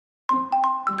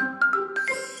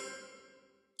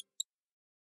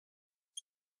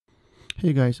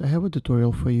Hey guys, I have a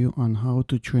tutorial for you on how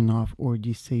to turn off or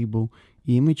disable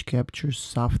image capture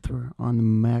software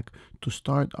on Mac to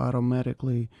start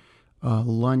automatically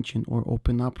launching or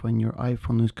open up when your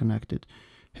iPhone is connected.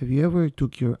 Have you ever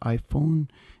took your iPhone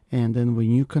and then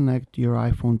when you connect your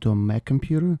iPhone to a Mac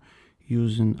computer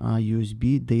using a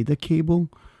USB data cable,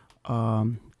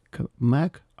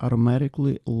 Mac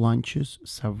automatically launches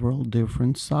several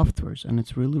different softwares and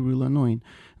it's really annoying.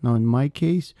 Now in my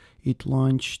case, it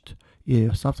launched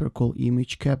a software called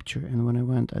image capture, and when I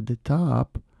went at the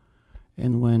top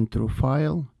and went through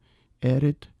file,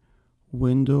 edit,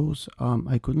 Windows,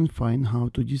 I couldn't find how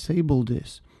to disable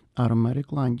this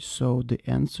automatic launch. So the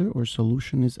answer or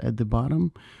solution is at the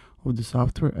bottom of the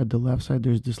software. At the left side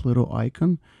there's this little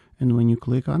icon, and when you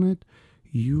click on it,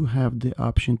 you have the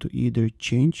option to either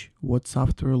change what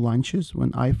software launches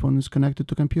when iPhone is connected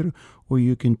to computer, or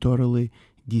you can totally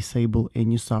disable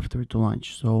any software to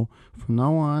launch. So from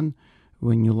now on,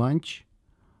 when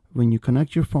you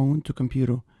connect your phone to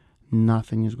computer,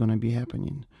 nothing is going to be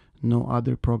happening. No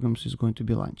other programs is going to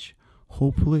be launched.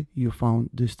 Hopefully you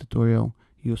found this tutorial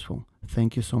useful.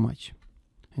 Thank you so much.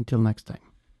 Until next time.